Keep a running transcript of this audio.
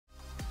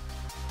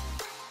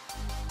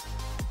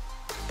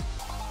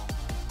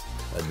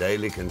a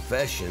daily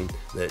confession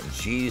that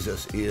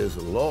Jesus is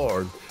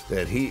Lord,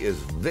 that He is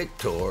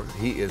Victor,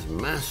 He is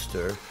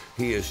Master,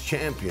 He is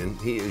Champion,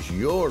 He is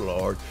your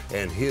Lord,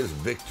 and His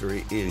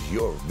victory is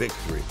your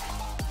victory.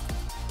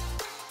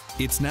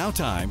 It's now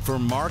time for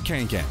Mark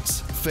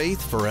Hankins,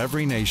 Faith for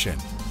Every Nation.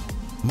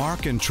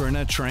 Mark and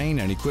Trina train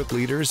and equip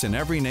leaders in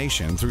every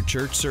nation through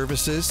church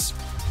services,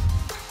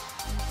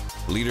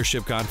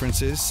 leadership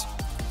conferences,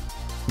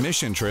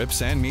 mission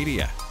trips, and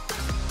media.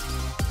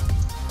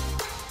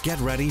 Get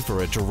ready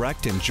for a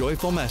direct and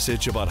joyful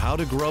message about how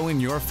to grow in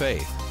your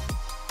faith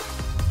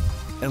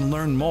and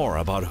learn more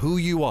about who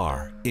you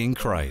are in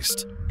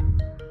Christ.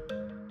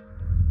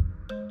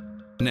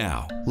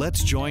 Now,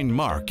 let's join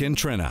Mark and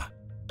Trina.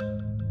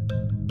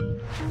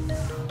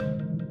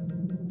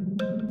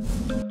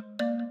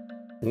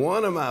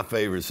 One of my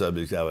favorite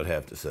subjects, I would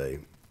have to say,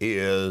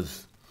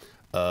 is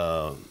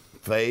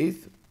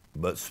faith,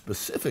 but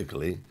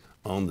specifically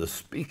on the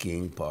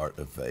speaking part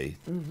of faith,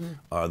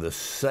 or the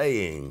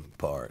saying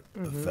part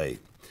of faith.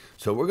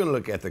 So we're going to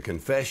look at the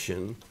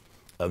confession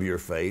of your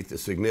faith, the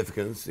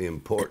significance, the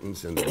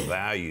importance, and the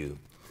value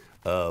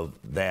of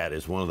that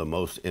is one of the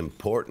most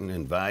important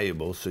and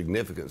valuable,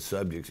 significant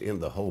subjects in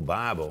the whole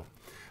Bible.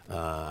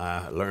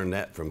 I learned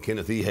that from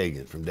Kenneth E.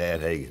 Hagin, from Dad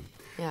Hagin.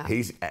 Yeah.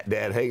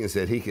 Dad Hagin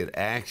said he could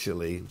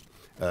actually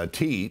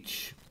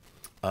teach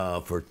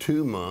for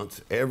 2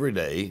 months every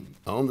day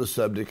on the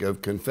subject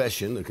of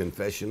confession, the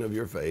confession of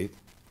your faith.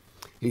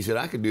 He said,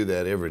 I could do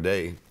that every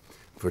day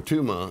for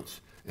 2 months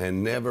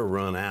and never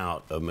run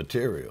out of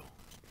material.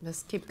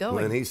 Let's keep going.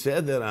 When he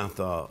said that, I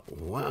thought,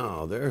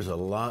 wow, there's a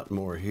lot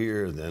more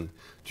here than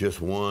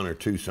just 1 or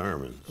 2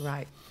 sermons.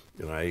 Right.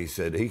 You know, he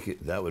said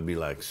that would be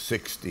like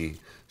 60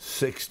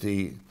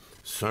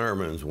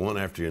 sermons, one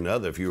after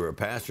another. If you were a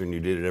pastor and you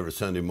did it every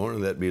Sunday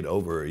morning, that'd be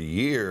over a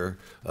year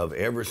of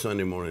every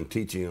Sunday morning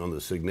teaching on the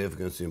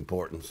significance, the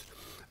importance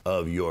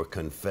of your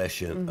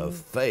confession of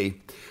faith.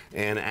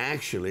 And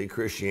actually,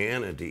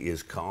 Christianity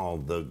is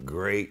called the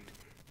Great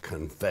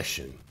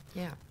Confession.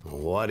 Yeah.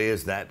 What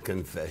is that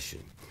confession?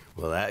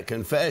 Well, that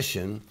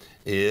confession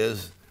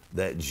is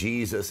that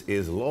Jesus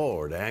is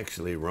Lord.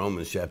 Actually,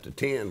 Romans chapter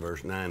 10,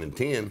 verse 9 and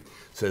 10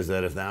 says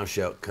that if thou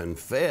shalt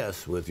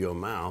confess with your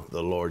mouth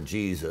the Lord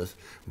Jesus,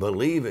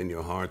 believe in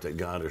your heart that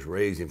God has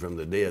raised him from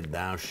the dead,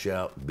 thou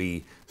shalt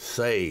be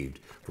saved.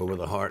 For with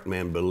the heart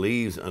man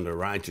believes unto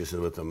righteousness,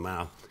 and with the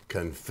mouth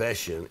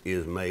confession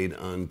is made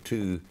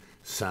unto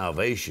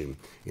salvation.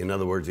 In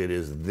other words, it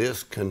is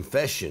this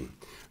confession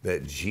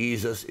that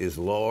Jesus is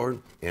Lord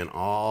and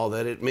all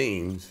that it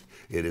means.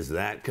 It is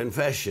that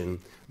confession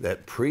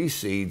that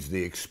precedes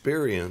the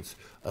experience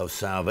of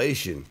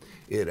salvation.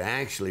 It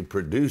actually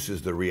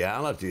produces the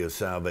reality of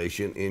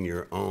salvation in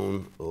your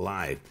own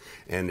life.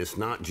 And it's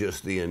not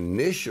just the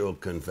initial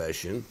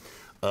confession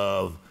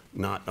of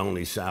not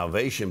only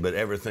salvation, but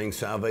everything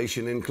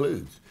salvation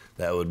includes.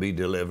 That would be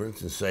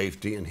deliverance and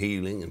safety and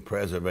healing and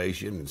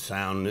preservation and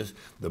soundness,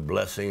 the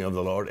blessing of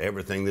the Lord,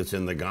 everything that's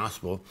in the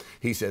gospel,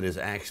 he said, is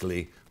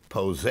actually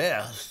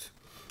possessed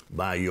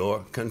by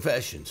your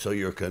confession. So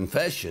your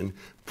confession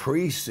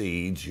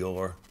precedes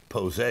your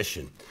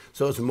possession.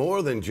 So it's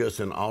more than just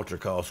an altar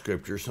call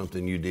scripture,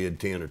 something you did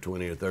 10 or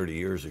 20 or 30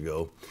 years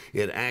ago.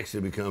 It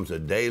actually becomes a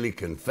daily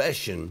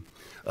confession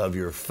of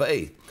your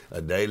faith,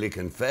 a daily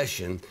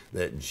confession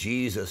that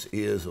Jesus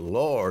is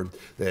Lord,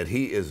 that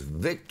he is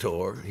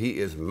Victor, he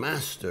is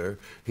Master,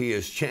 he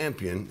is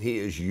Champion, he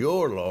is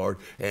your Lord,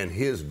 and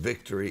his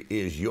victory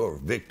is your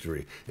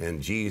victory.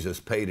 And Jesus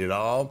paid it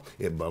all.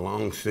 It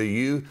belongs to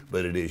you,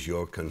 but it is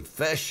your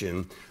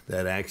confession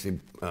that actually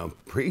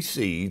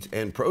precedes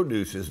and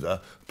produces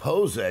the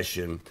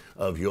possession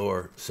of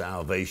your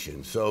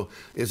salvation. So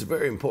it's a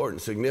very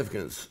important,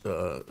 significant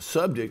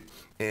subject.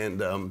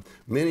 And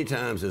many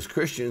times as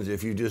Christians,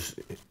 if you just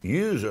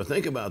use or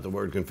think about the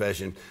word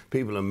confession,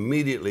 people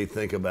immediately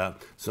think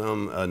about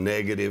some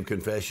negative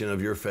confession of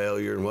your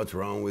failure and what's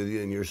wrong with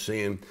you and your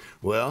sin.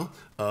 Well,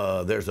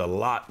 there's a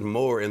lot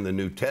more in the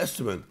New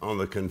Testament on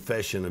the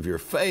confession of your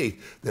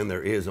faith than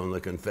there is on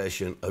the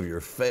confession of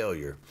your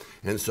failure.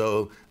 And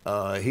so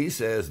he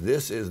says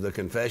this is the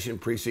confession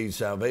precedes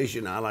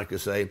salvation. I like to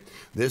say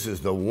this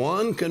is the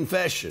one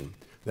confession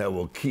that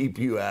will keep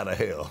you out of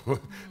hell.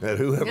 That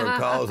whoever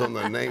calls on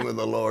the name of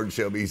the Lord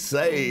shall be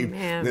saved.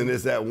 Amen. Then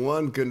it's that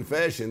one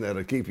confession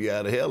that'll keep you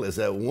out of hell. It's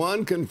that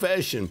one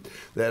confession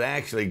that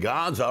actually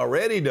God's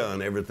already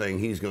done everything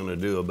he's going to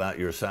do about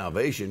your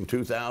salvation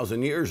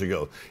 2,000 years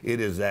ago. It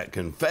is that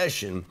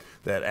confession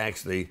that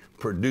actually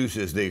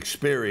produces the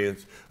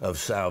experience of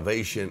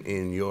salvation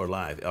in your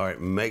life, or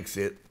it makes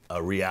it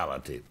a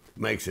reality,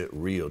 makes it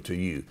real to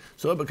you.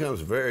 So it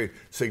becomes a very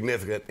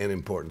significant and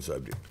important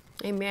subject.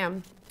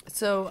 Amen.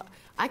 So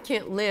I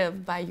can't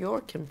live by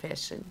your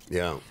confession.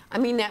 Yeah. I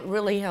mean, that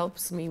really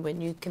helps me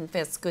when you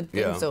confess good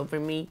things Yeah. over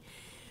me.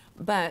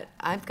 But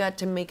I've got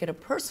to make it a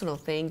personal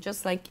thing,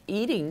 just like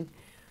eating.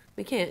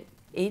 We can't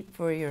eat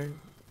for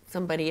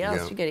somebody else.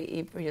 Yeah. You got to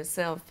eat for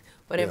yourself.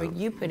 Whatever Yeah.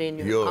 you put in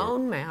your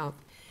own mouth,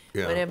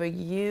 Yeah. whatever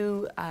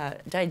you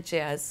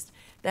digest,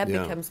 that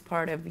Yeah. becomes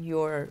part of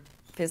your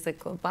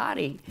physical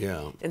body.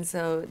 Yeah. And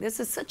so this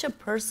is such a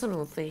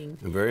personal thing.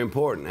 And very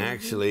important.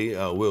 Actually,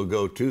 we'll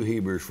go to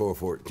Hebrews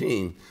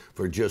 4:14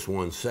 for just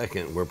 1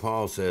 second, where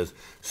Paul says,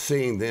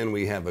 seeing then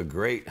we have a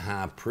great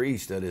high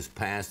priest that is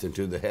passed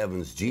into the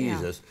heavens,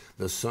 Jesus,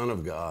 the Son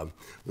of God,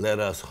 let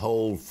us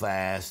hold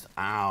fast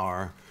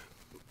our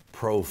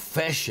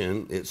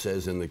profession, it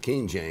says in the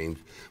King James,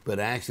 but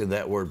actually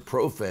that word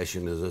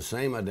profession is the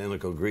same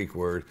identical Greek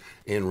word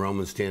in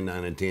Romans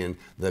 10:9 and 10,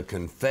 the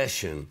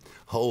confession.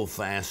 Hold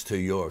fast to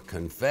your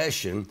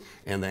confession.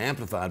 And the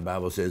Amplified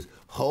Bible says,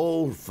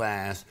 hold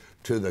fast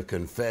to the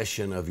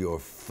confession of your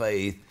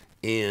faith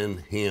in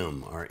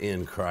him, or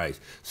in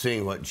Christ.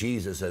 Seeing what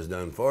Jesus has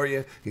done for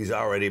you, he's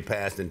already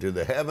passed into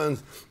the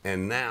heavens,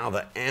 and now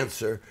the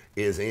answer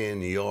is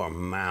in your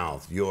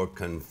mouth, your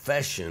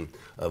confession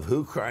of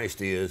who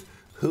Christ is,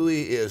 who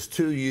he is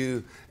to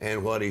you,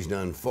 and what he's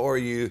done for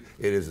you.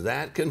 It is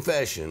that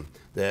confession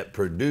that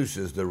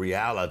produces the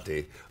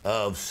reality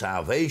of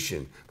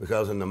salvation,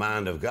 because in the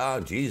mind of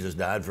God, Jesus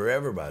died for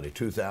everybody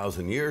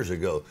 2,000 years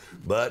ago,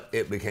 but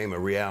it became a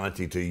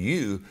reality to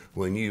you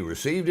when you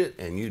received it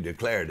and you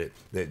declared it,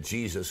 that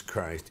Jesus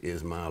Christ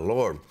is my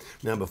Lord.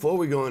 Now, before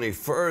we go any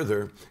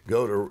further,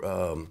 go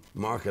to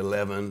Mark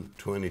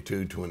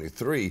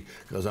 11:22-23,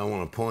 because I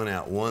want to point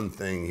out one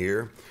thing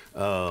here,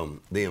 the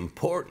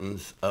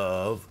importance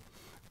of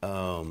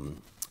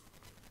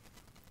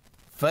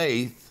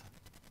faith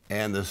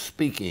and the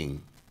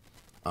speaking.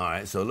 All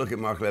right, so look at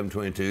Mark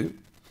 11:22,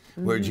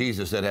 where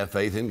Jesus said, have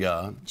faith in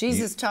God.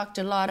 Jesus talked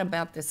a lot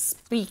about the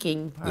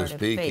speaking part of faith.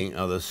 The speaking,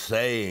 or the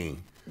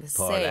saying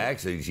part. Saying.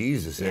 Actually,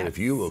 Jesus said, if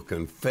you will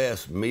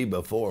confess me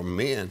before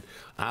men,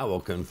 I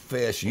will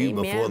confess you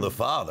before the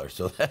Father.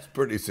 So that's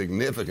pretty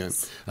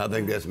significant. I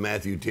think that's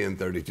Matthew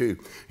 10:32.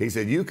 He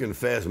said, you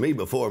confess me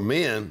before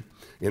men.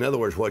 In other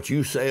words, what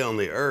you say on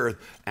the earth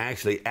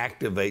actually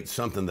activates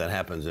something that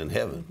happens in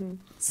heaven.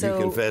 So,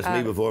 you confess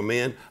me before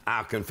men,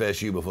 I'll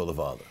confess you before the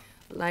Father.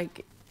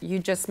 Like you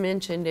just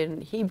mentioned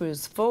in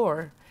Hebrews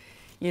 4,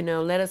 you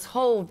know, let us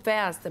hold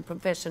fast the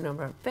profession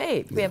of our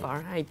faith. We have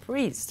our high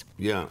priest.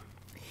 Yeah.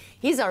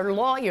 He's our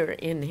lawyer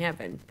in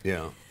heaven.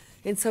 Yeah.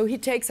 And so he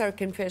takes our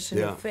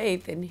confession of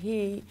faith, and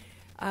he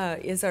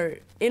is our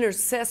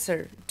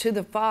intercessor to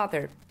the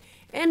Father.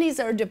 And he's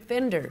our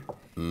defender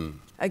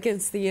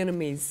against the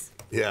enemies.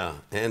 Yeah,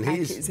 and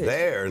he's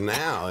there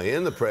now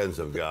in the presence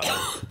of God.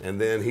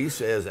 And then he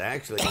says,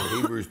 actually,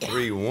 in Hebrews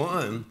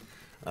 3:1,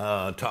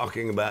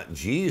 talking about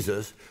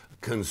Jesus,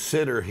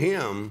 consider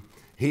him,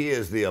 he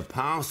is the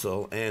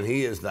apostle, and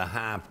he is the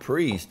high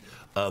priest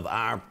of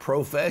our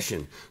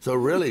profession. So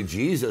really,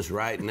 Jesus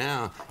right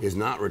now is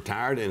not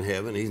retired in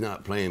heaven. He's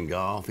not playing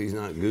golf. He's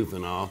not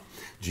goofing off.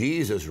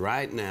 Jesus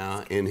right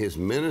now in his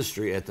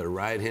ministry at the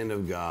right hand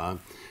of God,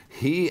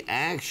 he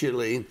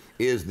actually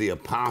is the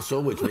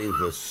apostle, which means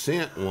the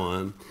sent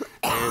one,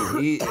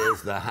 and he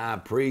is the high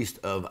priest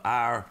of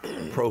our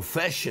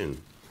profession.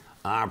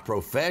 Our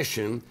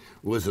profession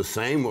was the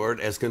same word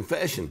as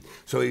confession.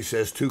 So he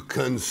says to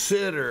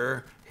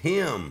consider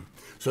him.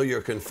 So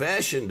your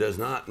confession does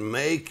not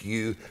make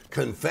you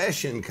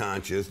confession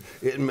conscious.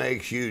 It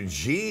makes you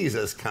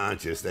Jesus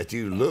conscious, that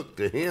you look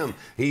to him.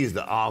 He's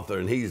the author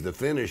and he's the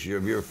finisher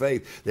of your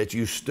faith, that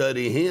you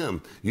study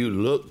him. You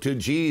look to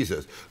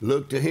Jesus.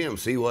 Look to him.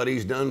 See what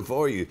he's done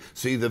for you.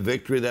 See the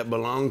victory that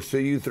belongs to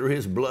you through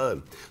his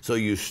blood. So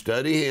you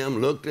study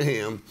him, look to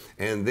him,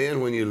 and then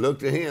when you look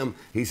to him,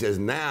 he says,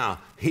 now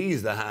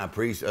he's the high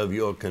priest of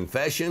your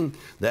confession.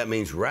 That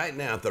means right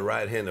now at the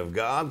right hand of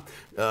God,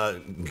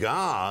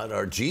 God,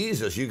 or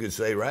Jesus, you could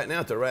say right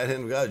now at the right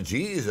hand of God,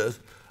 Jesus,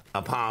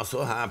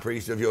 apostle, high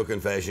priest of your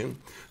confession.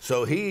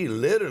 So he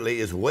literally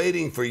is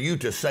waiting for you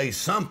to say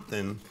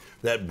something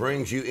that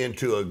brings you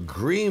into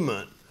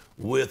agreement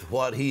with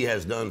what he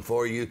has done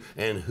for you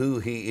and who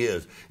he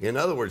is. In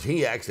other words,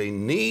 he actually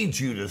needs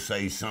you to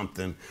say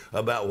something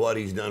about what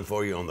he's done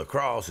for you on the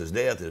cross, his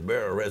death, his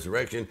burial,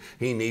 resurrection.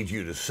 He needs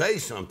you to say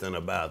something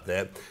about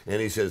that. And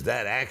he says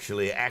that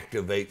actually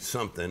activates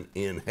something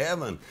in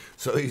heaven.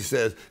 So he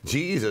says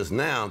Jesus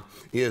now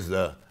is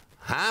the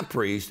high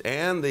priest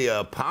and the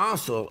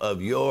apostle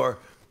of your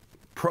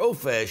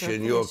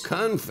profession, your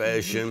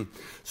confession.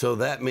 So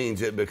that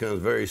means it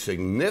becomes very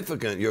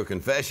significant, your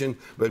confession,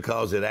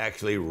 because it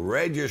actually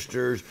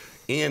registers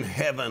in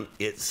heaven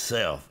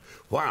itself.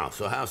 Wow,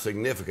 so how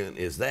significant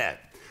is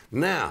that?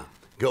 Now,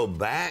 go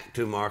back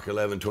to Mark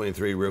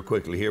 11:23 real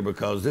quickly here,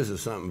 because this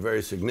is something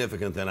very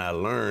significant that I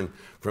learned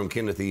from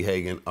Kenneth E.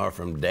 Hagin, or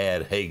from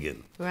Dad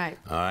Hagin. Right.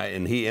 All right,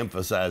 and he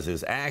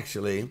emphasizes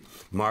actually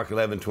Mark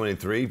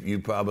 11:23. You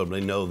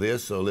probably know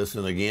this, so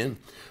listen again.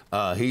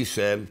 He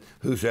said,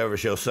 whosoever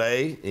shall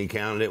say, he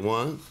counted it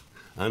once,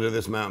 under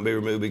this mountain be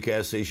removed, be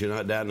cast, sea, shall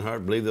not doubt in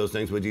heart, believe those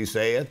things which he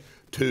saith.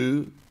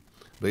 2,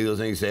 believe those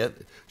things he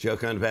saith, shall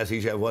come to pass, he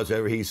shall have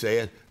whatsoever he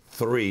saith.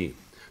 3.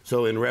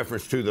 So in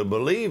reference to the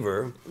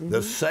believer,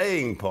 the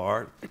saying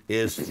part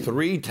is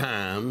 3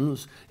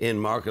 times in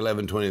Mark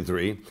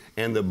 11:23,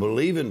 and the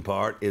believing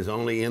part is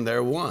only in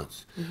there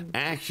once.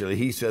 Actually,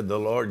 he said the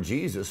Lord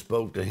Jesus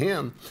spoke to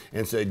him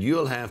and said,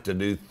 you'll have to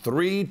do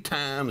 3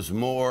 times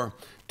more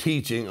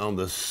teaching on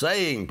the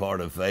saying part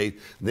of faith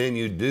than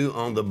you do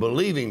on the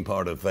believing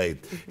part of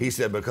faith. He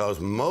said, because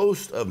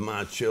most of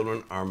my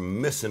children are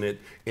missing it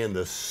in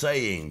the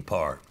saying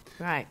part.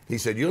 Right. He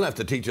said, you'll have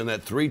to teach on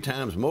that 3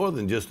 times more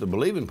than just the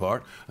believing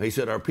part. He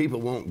said, our people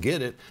won't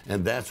get it,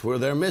 and that's where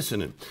they're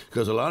missing it.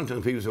 Because a lot of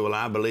times people say, well,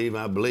 I believe,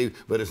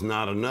 but it's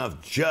not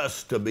enough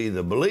just to be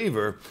the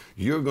believer.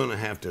 You're going to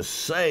have to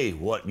say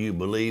what you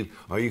believe,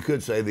 or you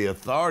could say the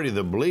authority of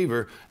the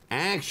believer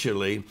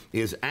actually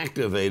is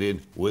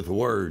activated with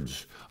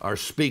words or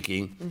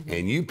speaking.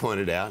 And you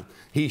pointed out,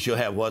 he shall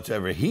have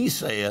whatsoever he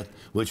saith,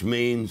 which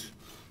means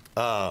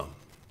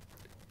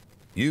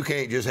you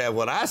can't just have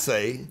what I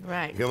say.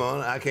 Right. Come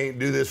on, I can't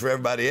do this for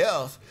everybody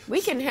else.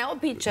 We can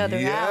help each other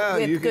Yeah,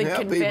 out you with can good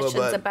help confessions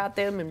people, but- about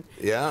them and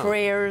Yeah.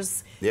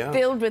 prayers Yeah.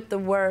 filled with the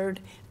Word.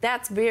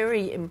 That's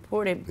very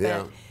important. But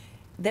Yeah.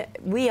 that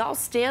we all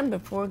stand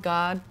before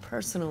God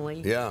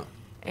personally. Yeah.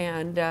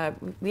 And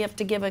we have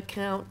to give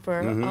account for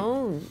our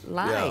own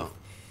life. Yeah.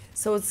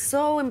 So it's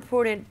so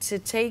important to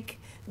take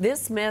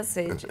this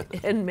message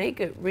and make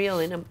it real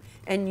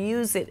and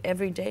use it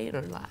every day in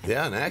our life.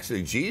 Yeah, and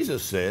actually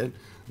Jesus said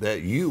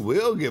that you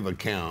will give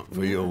account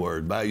for your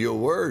word. By your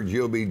words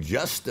you'll be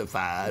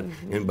justified,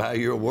 and by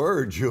your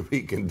words you'll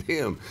be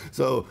condemned.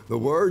 So the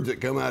words that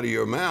come out of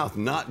your mouth,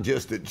 not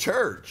just at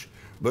church,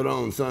 but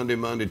on Sunday,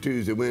 Monday,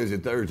 Tuesday, Wednesday,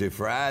 Thursday,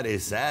 Friday,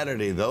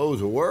 Saturday,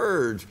 those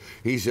words,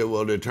 he said,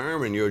 will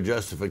determine your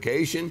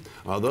justification,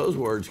 or those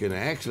words can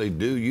actually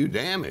do you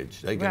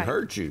damage. They can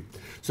hurt you.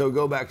 So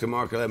go back to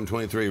Mark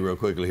 11:23 real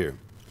quickly here.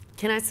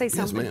 Can I say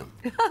something? Yes,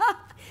 ma'am.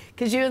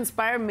 Because you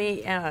inspired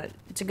me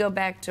to go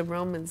back to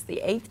Romans,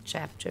 the 8th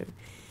chapter.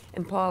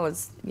 And Paul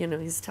is,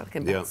 he's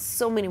talking about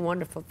so many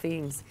wonderful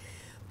things.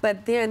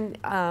 But then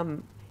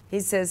he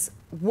says,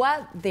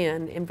 what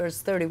then, in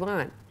verse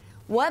 31,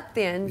 what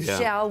then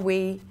shall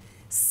we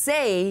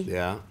say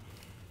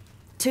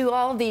to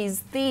all these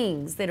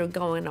things that are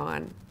going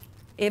on?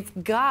 If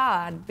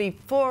God be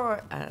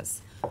for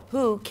us,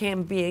 who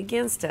can be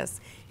against us?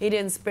 He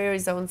didn't spare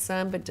his own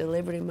son, but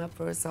delivered him up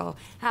for us all.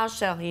 How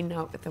shall he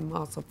not with him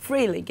also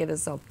freely give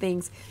us all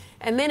things?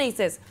 And then he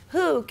says,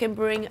 who can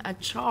bring a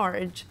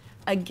charge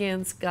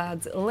against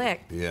God's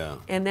elect? Yeah.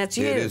 And that's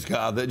you. It is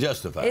God that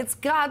justifies. It's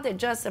God that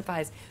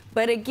justifies.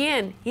 But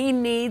again, he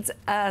needs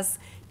us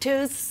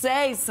to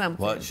say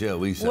something. What shall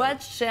we say?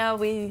 What shall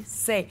we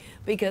say?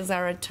 Because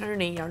our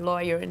attorney, our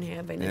lawyer in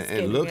heaven is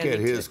And look at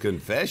his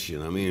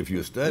confession. I mean, if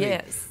you study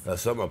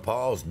some of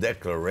Paul's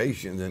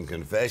declarations and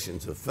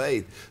confessions of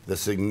faith, the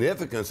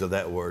significance of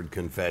that word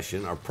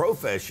confession or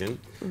profession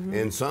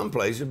in some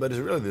places, but it's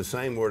really the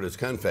same word as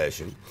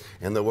confession.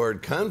 And the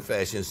word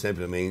confession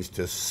simply means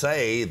to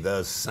say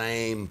the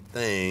same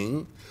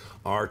thing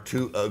or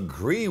to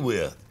agree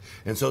with.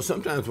 And so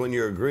sometimes when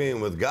you're agreeing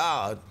with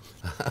God,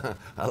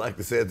 I like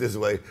to say it this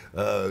way,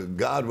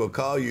 God will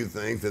call you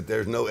things that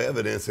there's no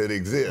evidence that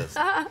exists.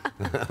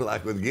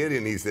 Like with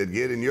Gideon, he said,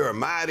 Gideon, you're a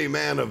mighty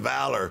man of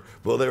valor.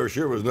 Well, there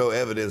sure was no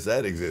evidence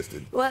that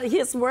existed. Well,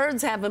 his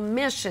words have a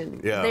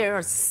mission. Yeah. They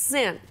are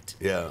sent.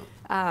 Yeah.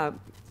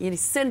 He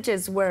sent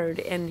his word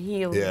and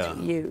healed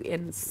you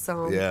in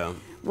Psalm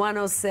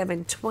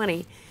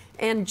 107:20.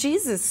 And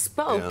Jesus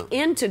spoke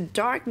into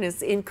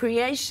darkness in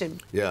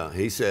creation. Yeah,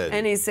 he said.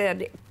 And he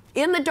said,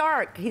 in the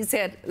dark, he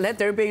said, let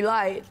there be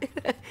light.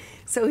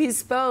 So he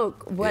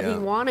spoke what he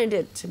wanted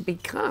it to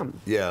become.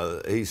 Yeah,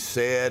 he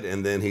said,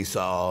 and then he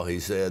saw. He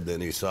said,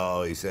 then he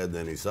saw. He said,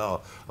 then he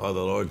saw. Oh,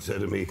 the Lord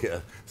said to me,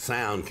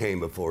 sound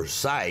came before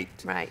sight.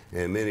 Right.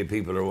 And many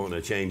people are wanting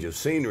a change of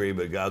scenery,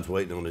 but God's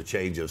waiting on a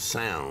change of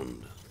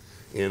sound.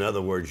 In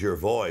other words, your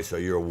voice or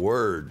your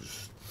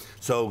words.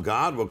 So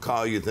God will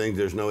call you things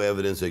there's no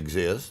evidence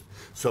exists.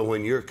 So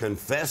when you're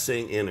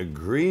confessing in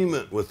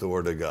agreement with the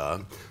Word of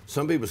God,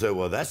 some people say,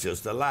 well, that's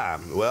just a lie.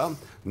 Well,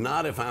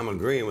 not if I'm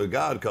agreeing with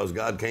God, because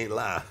God can't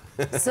lie.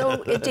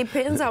 So it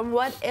depends on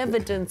what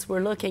evidence we're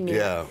looking at.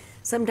 Yeah.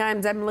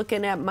 Sometimes I'm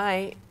looking at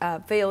my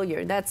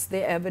failure. That's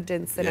the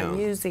evidence that I'm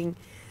using.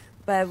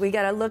 But we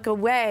got to look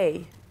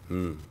away.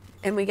 And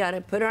we got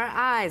to put our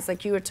eyes,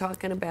 like you were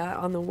talking about,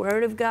 on the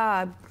Word of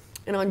God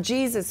and on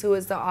Jesus, who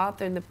is the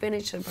author and the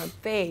finisher of our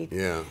faith.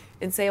 Yeah.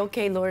 And say,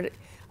 okay, Lord,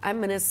 I'm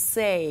going to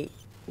say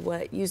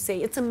what you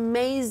say. It's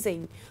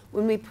amazing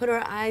when we put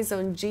our eyes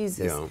on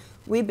Jesus,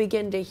 we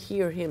begin to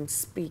hear him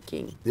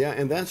speaking. Yeah,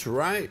 and that's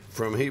right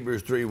from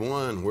Hebrews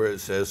 3:1, where it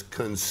says,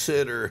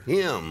 consider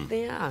him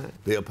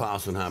the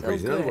apostle and high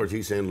priest. In other words,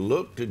 he's saying,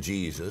 look to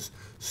Jesus,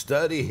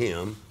 study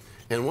him.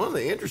 And one of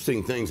the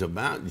interesting things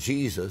about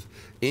Jesus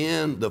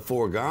in the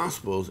 4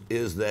 Gospels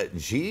is that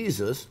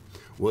Jesus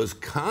was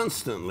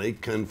constantly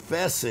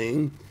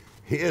confessing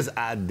his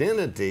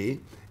identity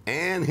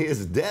and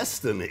his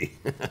destiny.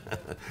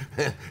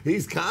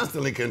 He's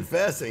constantly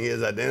confessing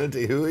his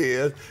identity, who he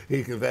is.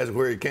 He's confessing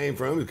where he came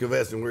from. He's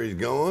confessing where he's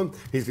going.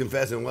 He's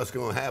confessing what's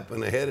going to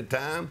happen ahead of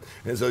time.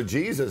 And so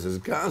Jesus is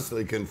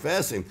constantly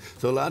confessing.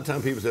 So a lot of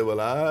times people say, well,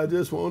 I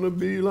just want to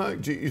be like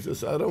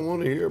Jesus. I don't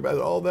want to hear about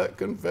all that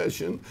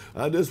confession.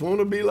 I just want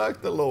to be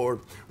like the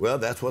Lord. Well,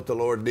 that's what the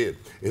Lord did,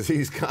 is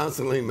he's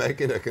constantly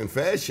making a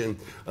confession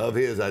of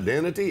his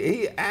identity.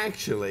 He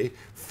actually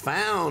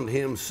found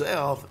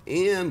himself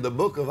in the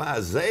book of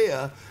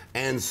Isaiah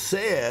and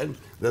said,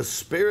 the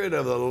Spirit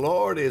of the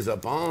Lord is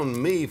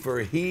upon me, for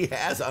he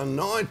has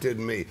anointed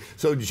me.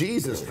 So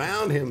Jesus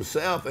found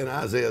himself in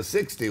Isaiah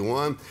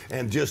 61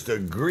 and just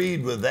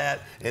agreed with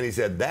that. And he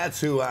said, that's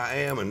who I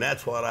am and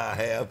that's what I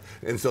have.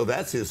 And so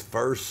that's his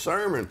first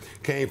sermon,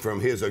 came from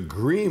his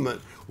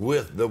agreement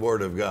with the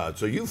Word of God.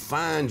 So you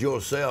find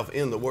yourself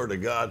in the Word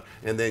of God,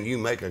 and then you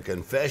make a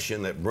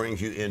confession that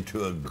brings you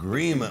into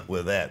agreement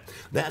with that.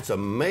 That's a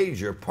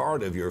major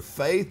part of your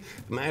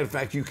faith. Matter of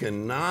fact, you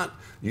cannot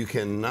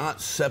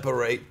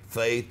separate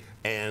faith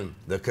and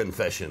the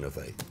confession of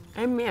faith.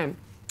 Amen.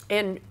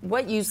 And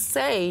what you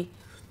say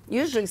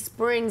usually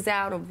springs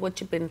out of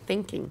what you've been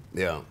thinking.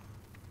 Yeah.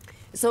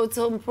 So it's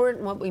so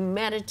important what we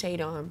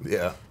meditate on.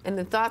 Yeah. And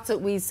the thoughts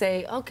that we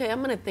say, okay,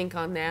 I'm going to think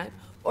on that.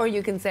 Or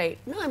you can say,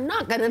 no, I'm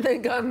not going to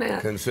think on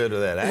that. Consider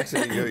that.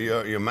 Actually,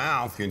 your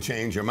mouth can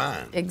change your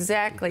mind.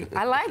 Exactly.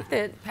 I like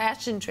the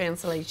Passion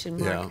Translation,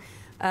 Mark,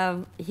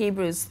 of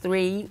Hebrews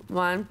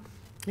 3:1.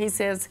 He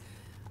says,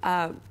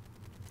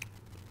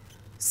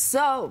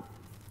 so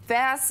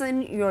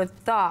fasten your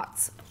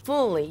thoughts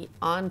fully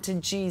onto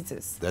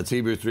Jesus. That's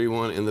Hebrews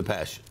 3:1 in the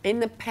Passion. In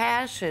the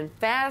Passion,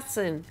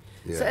 fasten.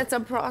 Yeah. So it's a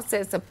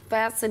process of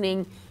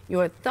fastening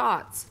your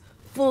thoughts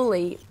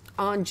fully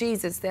on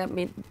Jesus. That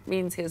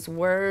means his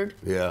word,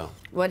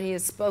 what he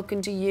has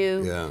spoken to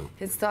you,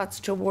 his thoughts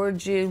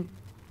towards you.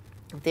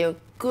 They're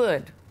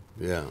good.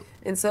 Yeah.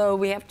 And so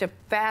we have to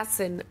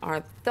fasten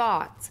our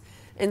thoughts.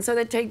 And so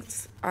that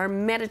takes our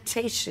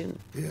meditation.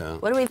 Yeah.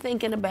 What are we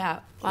thinking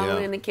about while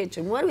we're in the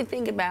kitchen? What do we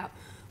think about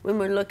when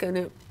we're looking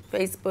at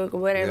Facebook or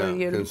whatever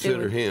you're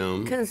Consider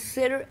doing?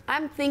 him.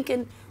 I'm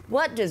thinking,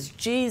 what does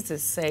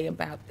Jesus say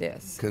about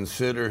this?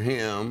 Consider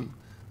him.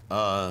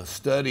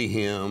 Study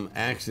him.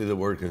 Actually, the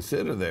word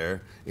consider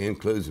there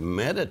includes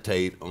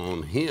meditate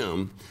on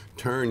him,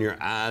 turn your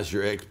eyes,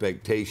 your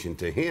expectation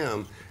to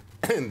him,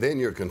 and then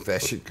your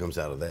confession comes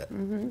out of that.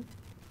 Mm-hmm.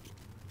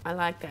 I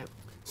like that.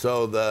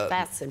 So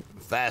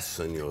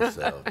Fasten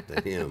yourself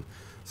to him.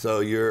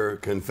 So your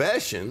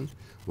confession,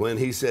 when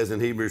he says in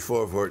Hebrews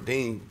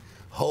 4:14,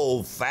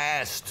 hold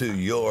fast to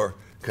your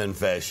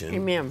confession.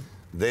 Amen.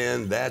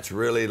 Then that's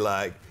really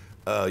like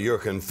your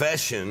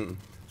confession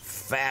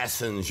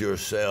fastens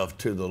yourself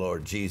to the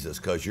Lord Jesus,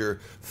 because you're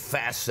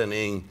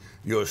fastening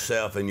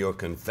yourself and your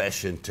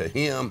confession to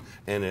him,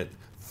 and it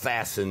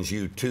fastens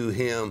you to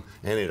him,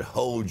 and it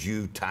holds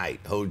you tight,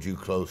 holds you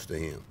close to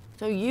him.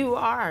 So you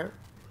are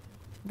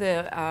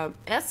the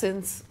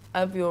essence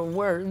of your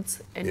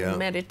words and your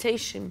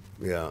meditation.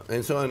 Yeah,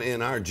 and so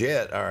in our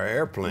jet, our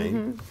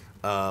airplane,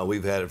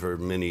 we've had it for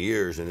many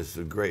years, and it's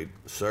a great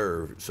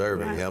serving.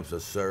 It helps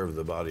us serve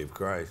the body of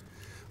Christ.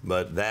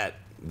 But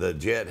the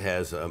jet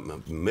has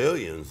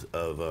millions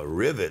of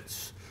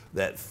rivets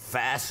that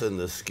fasten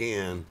the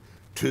skin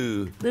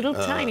to little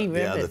tiny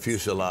rivets. Yeah, the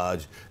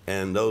fuselage,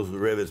 and those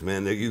rivets,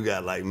 man, you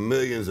got like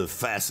millions of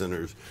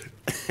fasteners,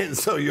 and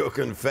so your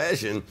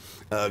confession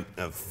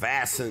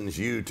fastens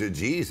you to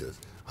Jesus.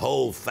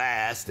 Hold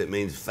fast. It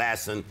means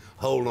fasten.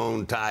 Hold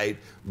on tight.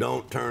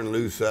 Don't turn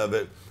loose of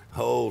it.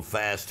 Hold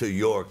fast to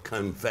your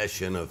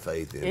confession of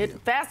faith in him. It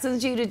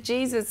fastens you to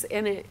Jesus,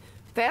 and it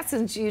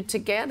fastens you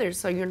together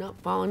so you're not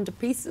falling to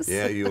pieces.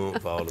 Yeah, you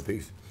won't fall to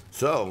pieces.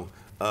 So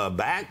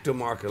back to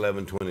Mark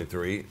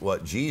 11:23,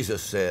 what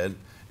Jesus said,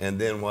 and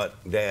then what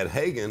Dad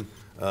Hagin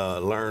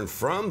learned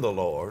from the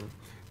Lord.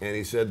 And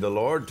he said the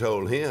Lord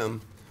told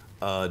him,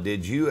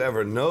 did you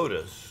ever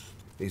notice,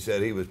 he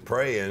said he was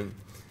praying,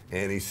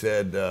 and he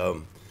said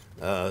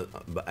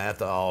at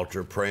the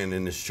altar, praying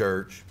in his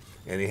church,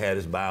 and he had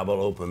his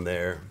Bible open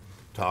there,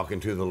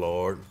 talking to the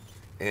Lord.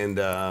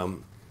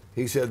 And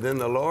he said, then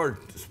the Lord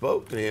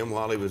spoke to him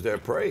while he was there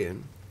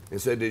praying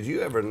and said, did you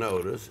ever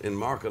notice in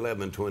Mark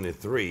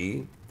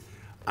 11:23,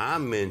 I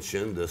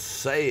mentioned the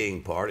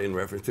saying part in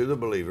reference to the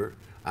believer.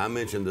 I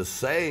mentioned the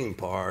saying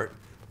part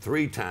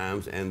 3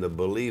 times and the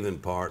believing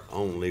part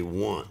only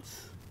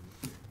once.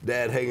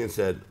 Dad Hagin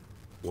said,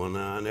 well, no,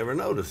 I never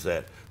noticed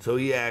that. So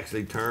he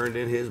actually turned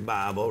in his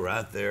Bible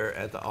right there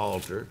at the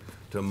altar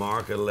to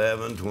Mark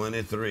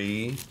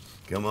 11:23.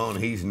 Come on,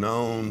 he's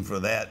known for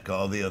that,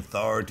 called the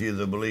authority of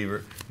the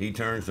believer. He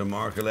turns to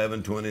Mark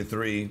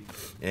 11:23,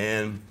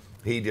 and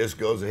he just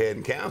goes ahead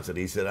and counts it.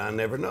 He said, I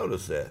never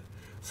noticed that.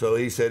 So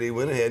he said he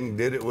went ahead and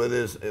did it with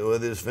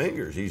his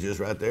fingers. He's just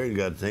right there. He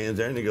got his hands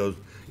there, and he goes,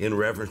 in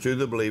reference to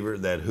the believer,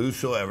 that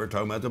whosoever,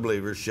 talking about the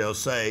believer, shall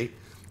say,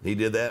 he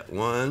did that,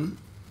 1,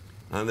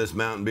 on this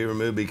mountain be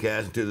removed, be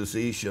cast into the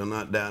sea, shall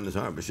not doubt in his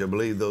heart, but shall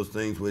believe those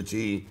things which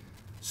he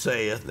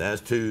saith.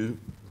 That's 2.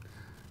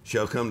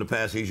 shall come to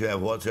pass, he shall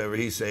have whatsoever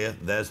he saith.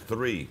 That's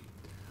 3.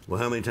 Well,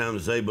 how many times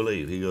does they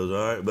believe? He goes,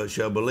 all right, but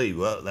shall believe.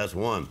 Well, that's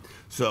 1.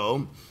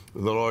 So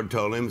the Lord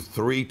told him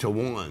 3 to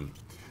 1.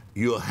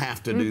 You'll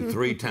have to do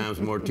 3 times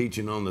more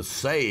teaching on the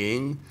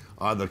saying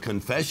or the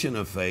confession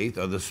of faith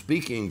or the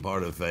speaking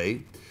part of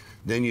faith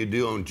than you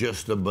do on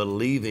just the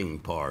believing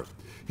part.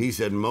 He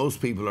said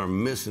most people are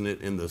missing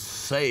it in the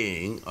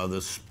saying or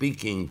the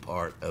speaking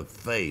part of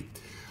faith.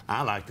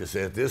 I like to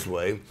say it this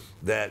way,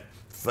 that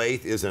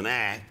faith is an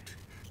act,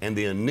 and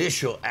the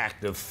initial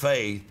act of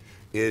faith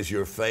is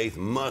your faith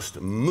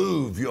must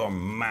move your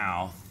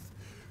mouth.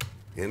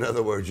 In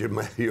other words,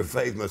 your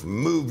faith must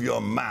move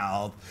your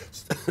mouth.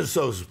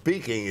 So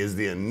speaking is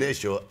the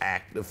initial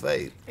act of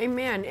faith.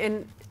 Amen.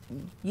 And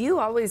you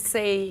always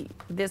say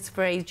this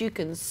phrase, you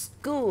can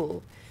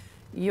school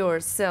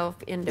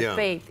yourself into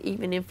faith,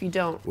 even if you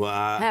don't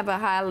have a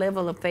high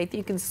level of faith.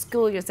 You can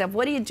school yourself.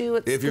 What do you do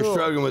at school? If you're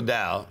struggling with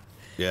doubt,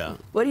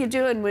 what are you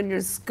doing when you're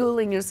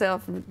schooling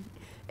yourself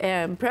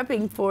and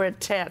prepping for a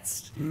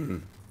test?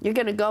 You're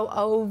going to go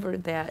over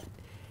that,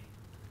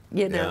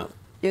 you know.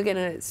 You're going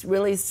to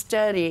really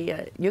study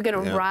it. You're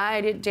going to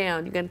write it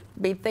down. You're going to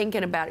be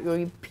thinking about it. You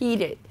repeat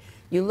it.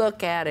 You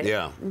look at it.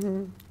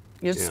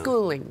 You're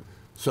schooling.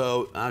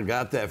 So I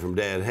got that from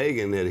Dad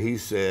Hagin, that he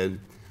said,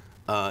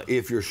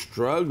 if you're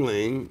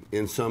struggling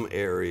in some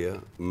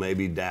area,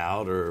 maybe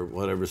doubt or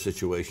whatever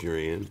situation you're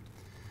in,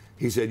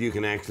 he said you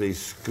can actually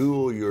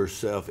school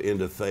yourself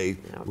into faith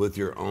with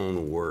your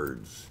own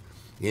words.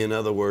 In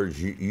other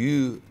words,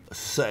 you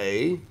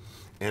say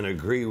and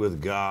agree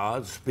with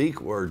God,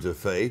 speak words of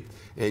faith,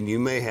 and you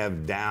may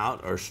have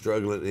doubt or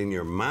struggling in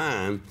your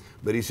mind,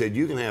 but he said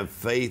you can have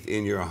faith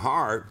in your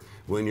heart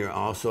when you're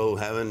also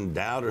having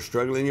doubt or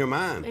struggle in your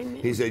mind. Amen.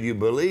 He said you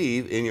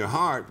believe in your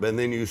heart, but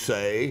then you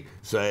say,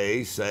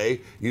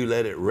 you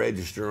let it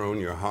register on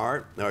your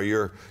heart, or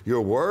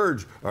your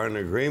words are in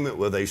agreement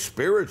with a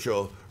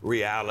spiritual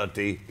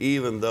reality,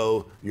 even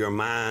though your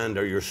mind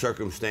or your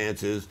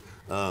circumstances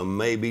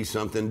may be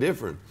something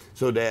different.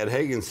 So Dad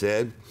Hagin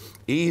said,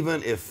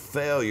 even if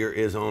failure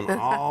is on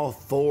all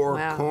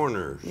 4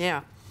 corners,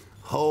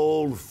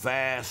 hold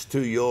fast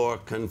to your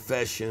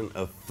confession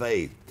of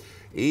faith.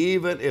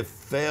 Even if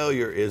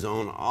failure is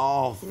on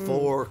all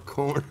 4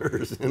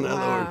 corners, in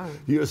other words,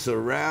 you're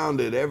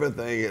surrounded,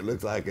 everything, it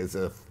looks like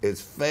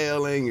it's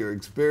failing, your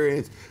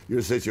experience,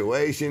 your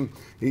situation.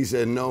 He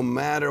said, no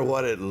matter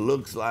what it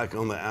looks like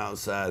on the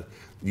outside,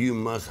 you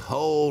must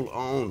hold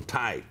on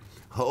tight.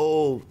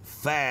 Hold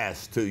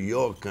fast to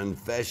your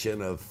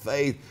confession of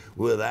faith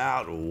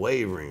without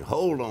wavering.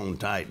 Hold on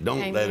tight.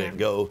 Don't let it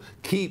go.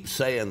 Keep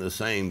saying the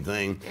same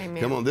thing. Amen.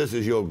 Come on, this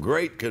is your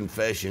great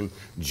confession.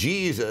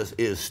 Jesus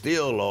is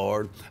still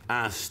Lord.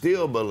 I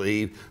still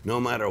believe, no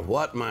matter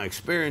what my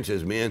experience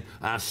has been,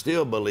 I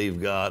still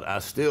believe God. I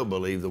still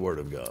believe the Word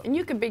of God. And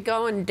you could be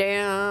going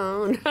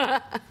down.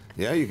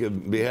 Yeah, you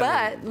could be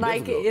having But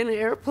like in an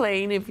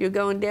airplane, if you're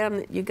going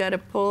down, you got to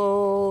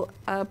pull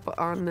up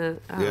on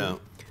the...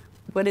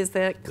 What is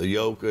that? The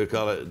yoke, they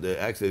call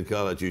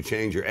it, you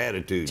change your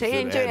attitude.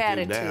 Change your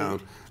attitude. Down,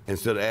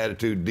 instead of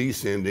attitude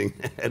descending,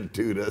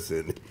 attitude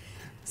ascending.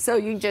 So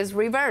you just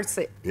reverse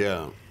it.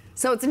 Yeah.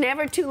 So it's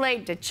never too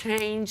late to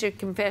change your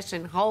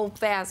confession. Hold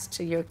fast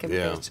to your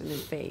confession and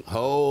faith.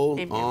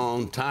 Hold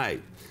on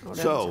tight.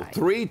 So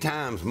 3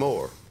 times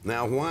more.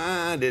 Now,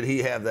 why did he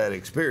have that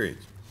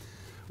experience?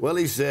 Well,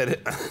 he said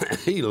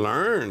he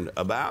learned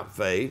about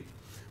faith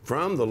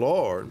from the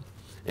Lord,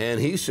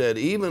 and he said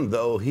even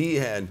though he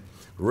had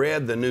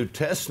read the New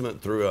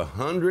Testament through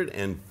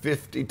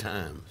 150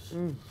 times.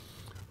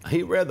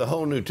 He read the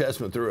whole New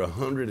Testament through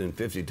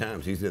 150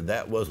 times. He said,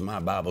 that was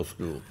my Bible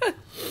school.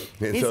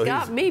 And He's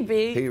got me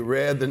beat. He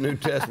read the New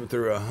Testament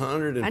through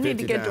 150 times. I need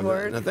to get to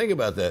work. Now think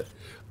about that.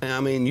 I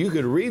mean, you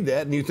could read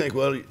that and you think,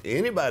 well,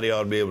 anybody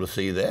ought to be able to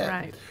see that.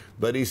 Right.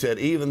 But he said,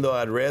 even though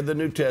I'd read the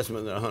New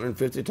Testament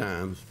 150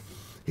 times,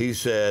 he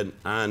said,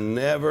 I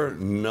never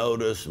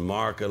noticed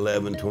Mark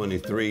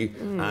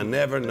 11:23. I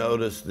never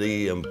noticed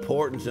the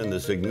importance and the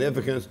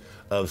significance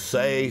of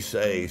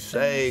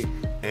say,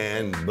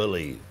 and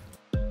believe.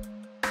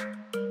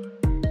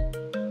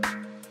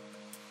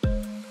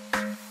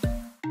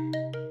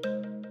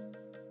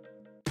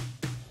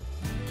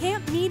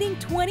 Camp Meeting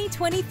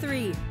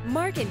 2023.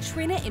 Mark and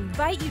Trina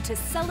invite you to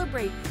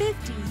celebrate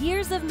 50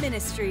 years of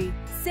ministry.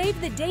 Save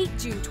the date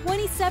June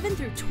 27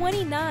 through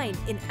 29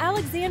 in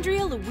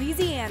Alexandria,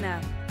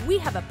 Louisiana. We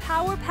have a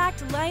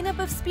power-packed lineup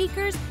of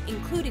speakers,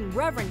 including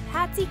Reverend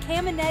Patsy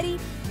Caminetti,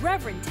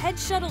 Reverend Ted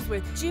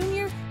Shuttlesworth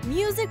Jr.,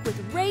 music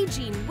with Ray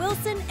Jean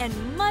Wilson,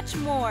 and much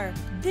more.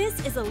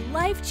 This is a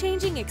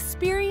life-changing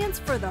experience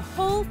for the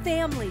whole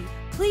family.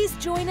 Please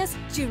join us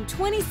June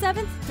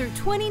 27th through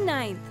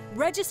 29th.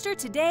 Register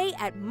today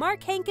at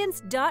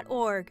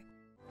markhankins.org.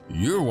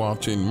 You're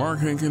watching Mark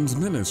Hankins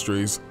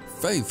Ministries,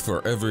 Faith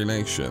for Every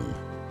Nation.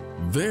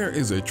 There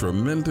is a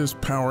tremendous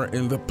power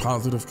in the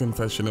positive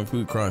confession of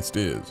who Christ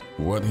is,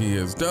 what He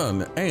has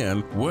done,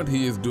 and what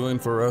He is doing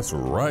for us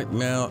right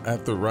now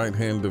at the right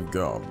hand of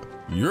God.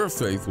 Your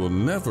faith will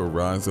never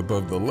rise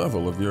above the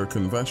level of your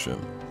confession.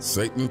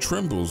 Satan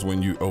trembles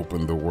when you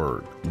open the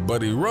Word,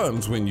 but he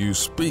runs when you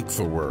speak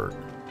the Word.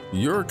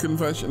 Your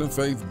confession of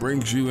faith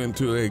brings you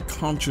into a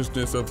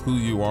consciousness of who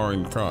you are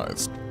in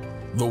Christ.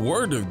 The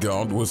Word of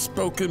God was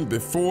spoken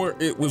before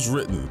it was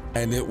written,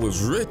 and it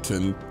was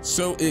written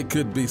so it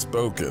could be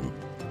spoken.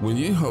 When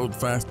you hold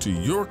fast to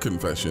your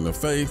confession of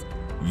faith,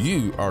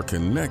 you are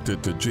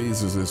connected to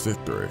Jesus'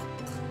 victory.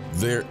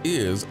 There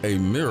is a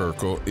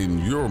miracle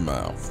in your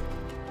mouth.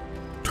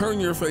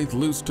 Turn your faith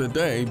loose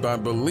today by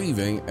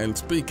believing and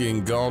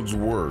speaking God's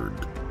Word.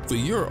 For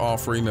your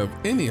offering of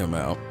any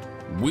amount,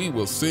 we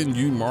will send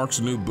you Mark's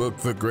new book,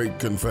 The Great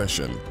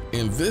Confession.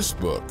 In this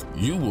book,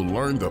 you will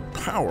learn the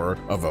power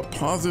of a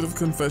positive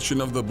confession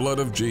of the blood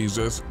of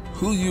Jesus,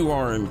 who you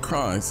are in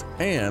Christ,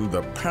 and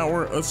the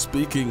power of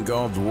speaking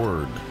God's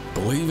Word.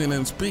 Believing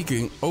and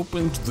speaking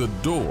opens the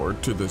door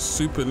to the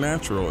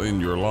supernatural in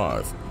your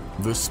life.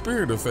 The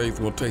spirit of faith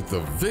will take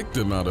the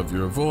victim out of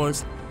your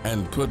voice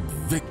and put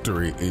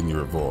victory in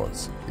your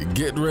voice.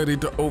 Get ready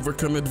to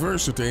overcome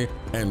adversity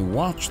and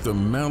watch the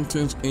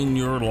mountains in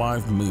your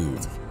life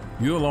move.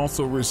 You'll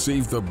also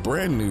receive the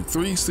brand new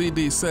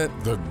 3-CD set,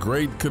 The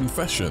Great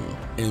Confession.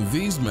 In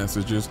these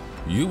messages,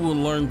 you will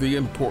learn the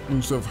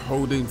importance of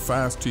holding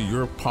fast to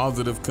your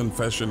positive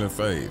confession of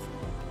faith.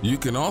 You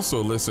can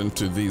also listen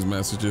to these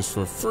messages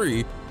for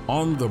free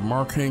on the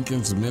Mark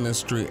Hankins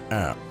Ministry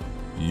app.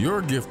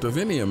 Your gift of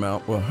any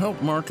amount will help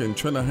Mark and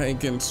Trina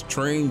Hankins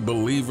train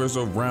believers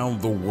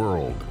around the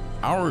world.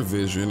 Our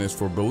vision is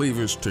for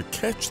believers to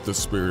catch the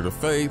spirit of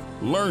faith,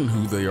 learn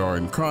who they are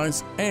in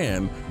Christ,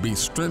 and be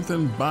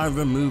strengthened by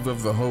the move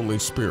of the Holy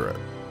Spirit.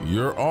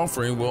 Your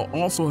offering will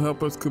also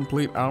help us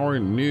complete our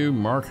new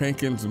Mark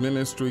Hankins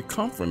Ministry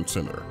Conference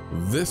Center.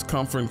 This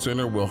conference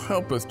center will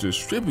help us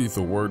distribute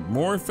the Word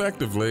more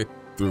effectively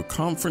through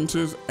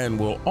conferences and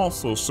will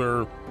also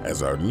serve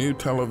as our new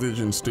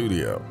television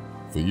studio.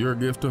 For your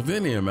gift of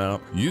any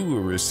amount, you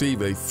will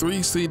receive a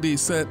 3-CD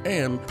set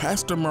and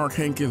Pastor Mark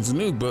Hankins'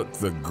 new book,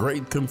 The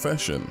Great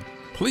Confession.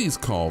 Please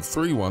call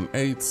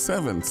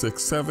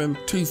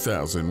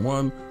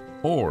 318-767-2001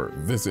 or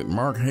visit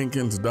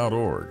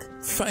markhankins.org.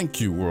 Thank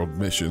you, World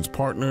Missions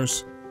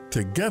Partners.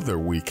 Together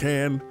we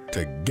can,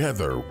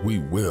 together we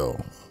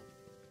will.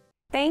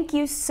 Thank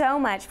you so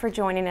much for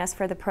joining us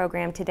for the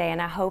program today,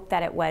 and I hope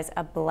that it was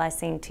a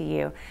blessing to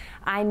you.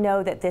 I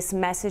know that this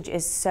message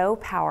is so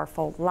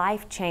powerful,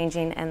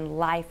 life-changing, and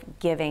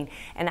life-giving,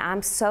 and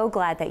I'm so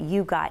glad that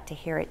you got to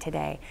hear it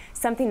today.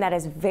 Something that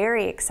is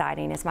very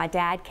exciting is my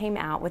dad came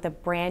out with a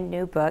brand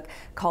new book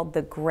called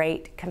The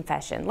Great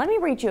Confession. Let me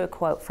read you a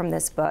quote from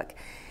this book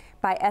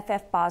by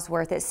F.F.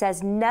 Bosworth. It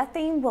says,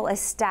 "Nothing will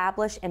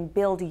establish and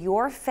build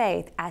your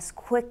faith as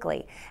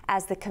quickly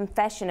as the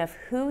confession of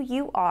who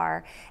you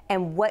are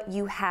and what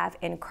you have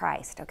in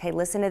Christ." Okay,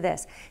 listen to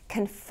this.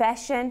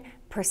 Confession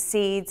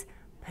precedes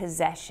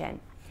possession.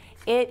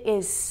 It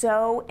is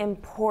so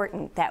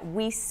important that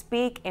we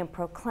speak and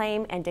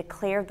proclaim and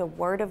declare the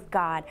Word of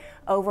God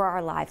over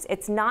our lives.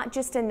 It's not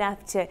just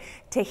enough to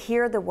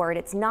hear the Word.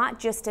 It's not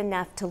just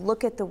enough to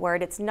look at the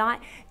Word. It's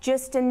not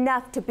just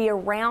enough to be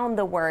around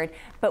the Word.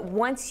 But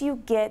once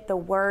you get the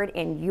Word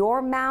in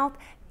your mouth,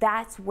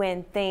 that's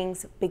when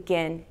things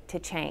begin to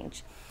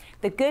change.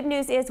 The good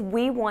news is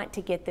we want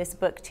to get this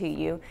book to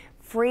you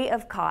free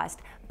of cost,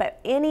 but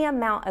any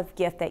amount of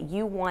gift that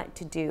you want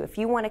to do, if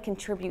you want to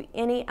contribute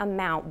any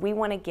amount, we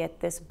want to get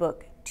this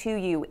book to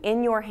you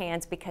in your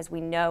hands because we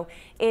know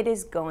it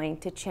is going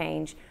to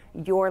change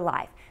your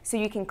life. So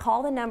you can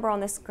call the number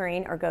on the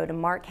screen or go to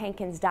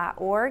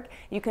markhankins.org.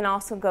 You can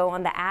also go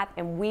on the app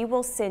and we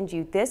will send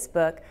you this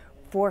book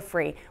for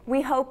free.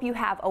 We hope you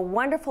have a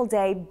wonderful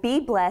day. Be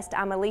blessed.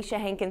 I'm Alicia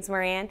Hankins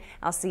Moran.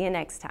 I'll see you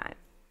next time.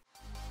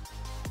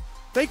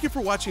 Thank you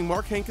for watching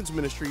Mark Hankins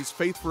Ministries,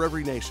 Faith for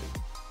Every Nation.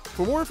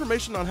 For more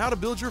information on how to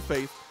build your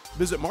faith,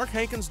 visit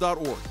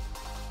markhankins.org.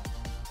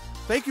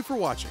 Thank you for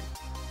watching.